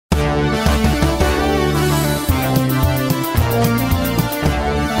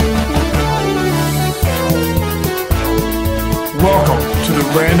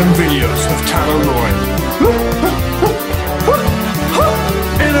random videos of Tyler Roy.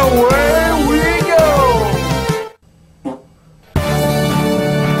 And away we go!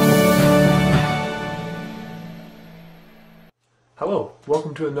 Hello,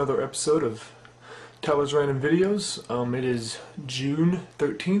 welcome to another episode of Tyler's Random Videos. It is June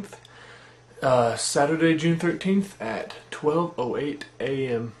 13th, Saturday, June 13th at 12:08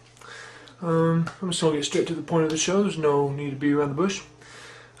 a.m. I'm just going to get straight to the point of the show. There's no need to be around the bush.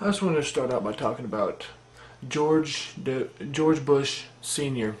 I just wanted to start out by talking about George Bush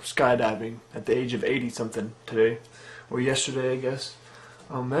Sr. skydiving at the age of 80-something today, or yesterday, I guess.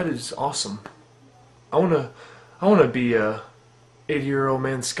 That is awesome. I wanna be a 80-year-old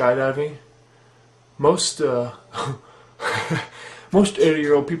man skydiving. Most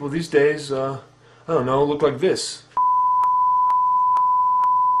 80-year-old people these days, I don't know, look like this.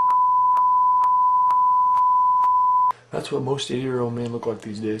 That's what most 80-year-old men look like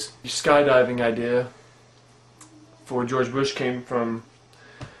these days. The skydiving idea for George Bush came from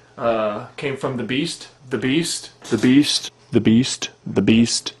the Beast, the Beast, the Beast, the Beast, the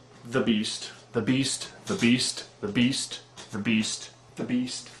Beast, the Beast, the Beast, the Beast, the Beast, the Beast, the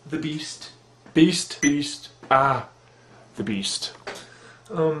Beast, the Beast, Beast, Beast, the Beast.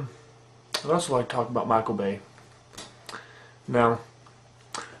 I'd also like to talk about Michael Bay. Now,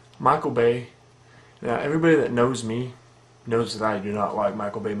 Michael Bay. Now, everybody that knows me knows that I do not like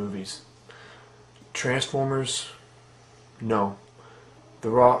Michael Bay movies. Transformers, no.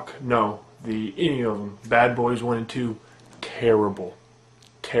 The Rock, no. Any of them. Bad Boys 1 and 2, terrible.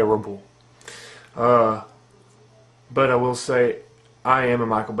 Terrible. But I will say, I am a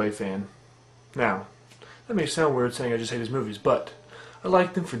Michael Bay fan. Now, that may sound weird saying I just hate his movies, but I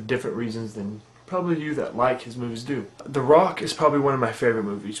like them for different reasons than probably you that like his movies do. The Rock is probably one of my favorite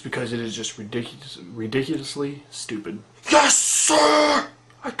movies because it is just ridiculously stupid. Yes, sir!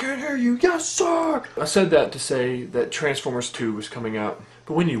 I can't hear you. Yes, sir! I said that to say that Transformers 2 was coming out.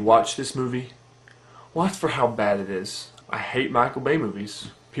 But when you watch this movie, watch for how bad it is. I hate Michael Bay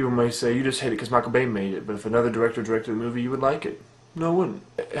movies. People may say you just hate it because Michael Bay made it, but if another director directed the movie, you would like it. No, I wouldn't.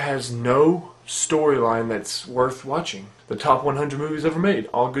 It has no storyline that's worth watching. The top 100 movies ever made,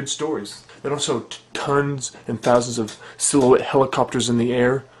 all good stories. They don't show tons and thousands of silhouette helicopters in the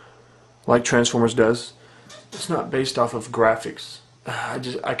air like Transformers does. It's not based off of graphics.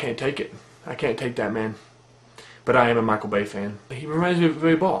 I can't take it. I can't take that, man. But I am a Michael Bay fan. He reminds me of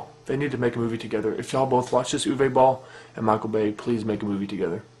Uwe Ball. They need to make a movie together. If y'all both watch this, Uwe Ball and Michael Bay, please make a movie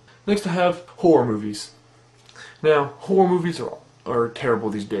together. Next I have horror movies. Now, horror movies are terrible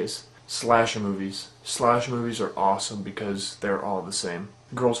these days. Slasher movies. Slasher movies are awesome because they're all the same.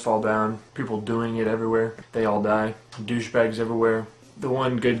 Girls fall down, people doing it everywhere, they all die, douchebags everywhere. The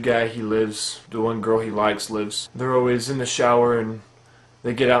one good guy, he lives, the one girl he likes lives. They're always in the shower and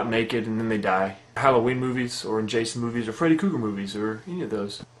they get out naked and then they die. Halloween movies, or Jason movies, or Freddy Krueger movies, or any of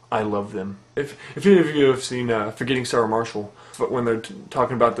those. I love them. If any of you have seen Forgetting Sarah Marshall, when they're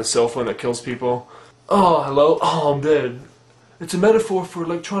talking about the cell phone that kills people. Oh, hello, oh, I'm dead. It's a metaphor for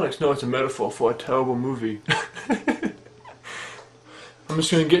electronics. No, it's a metaphor for a terrible movie. I'm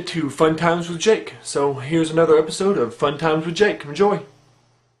just going to get to Fun Times with Jake. So here's another episode of Fun Times with Jake. Enjoy.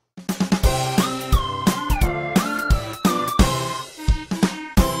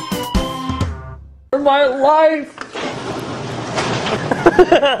 My life!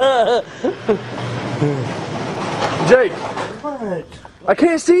 Jake! What? I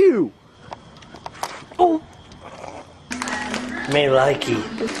can't see you! Oh! May like you.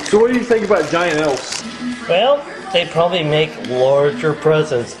 So what do you think about giant elves? Well, they probably make larger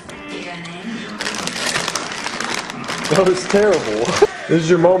presents. That was terrible. This is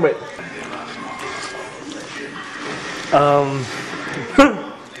your moment.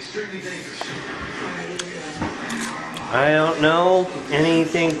 I don't know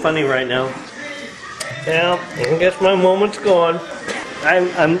anything funny right now. Yeah, I guess my moment's gone.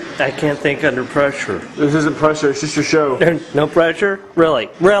 I can't think under pressure. This isn't pressure, it's just your show. No pressure? Really?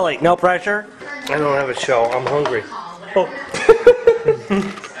 Really? No pressure? I don't have a show. I'm hungry. Oh.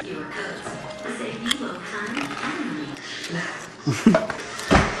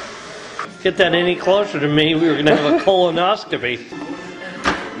 Get that any closer to me, we were going to have a colonoscopy.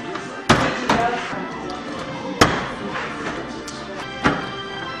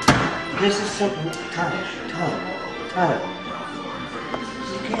 This is something. Tyler.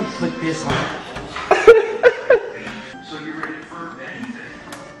 You can't put this on. So you're ready for anything.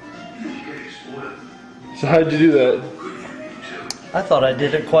 You get exploded. So how did you do that? I thought I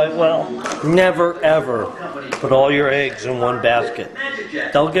did it quite well. Never ever put all your eggs in one basket.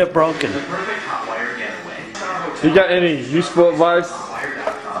 They'll get broken. You got any useful advice?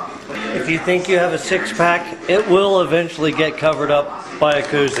 If you think you have a six-pack, it will eventually get covered up by a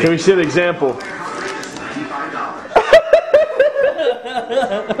Can koozie. we see an example?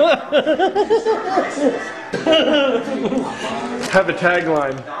 Have a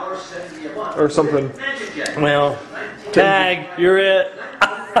tagline or something. Well, tag, you're it.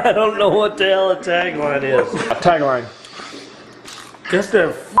 I don't know what the hell a tagline is. A tagline. Get that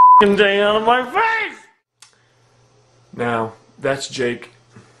f***ing thing out of my face! Now, that's Jake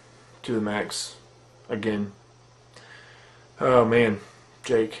to the max. Again. Oh man,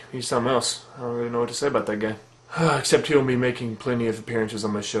 Jake. He's something else. I don't really know what to say about that guy. Except he'll be making plenty of appearances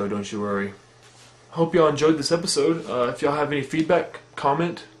on my show, don't you worry. Hope y'all enjoyed this episode. If y'all have any feedback,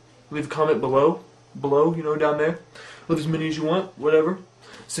 comment. Leave a comment below, you know, down there. Leave as many as you want, whatever.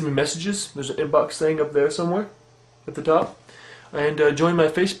 Send me messages. There's an inbox thing up there somewhere at the top. And join my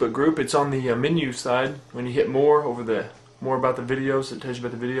Facebook group. It's on the menu side. When you hit more about the videos, it tells you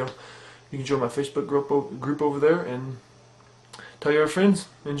about the video. You can join my Facebook group over there and tell your friends.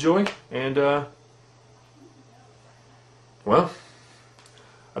 Enjoy. And, well,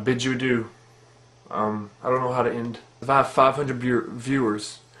 I bid you adieu. I don't know how to end. If I have 500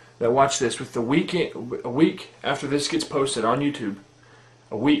 viewers that watch this with a week after this gets posted on YouTube,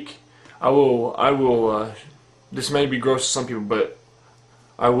 a week, I will. This may be gross to some people, but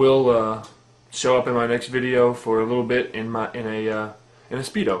I will show up in my next video for a little bit in a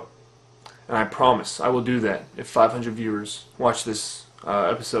Speedo, and I promise I will do that if 500 viewers watch this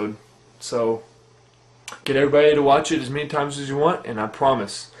episode. So get everybody to watch it as many times as you want, and I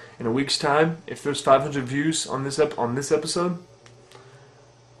promise in a week's time, if there's 500 views on this episode,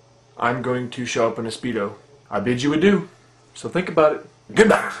 I'm going to show up in a Speedo. I bid you adieu. So think about it.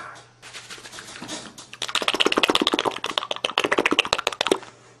 Goodbye.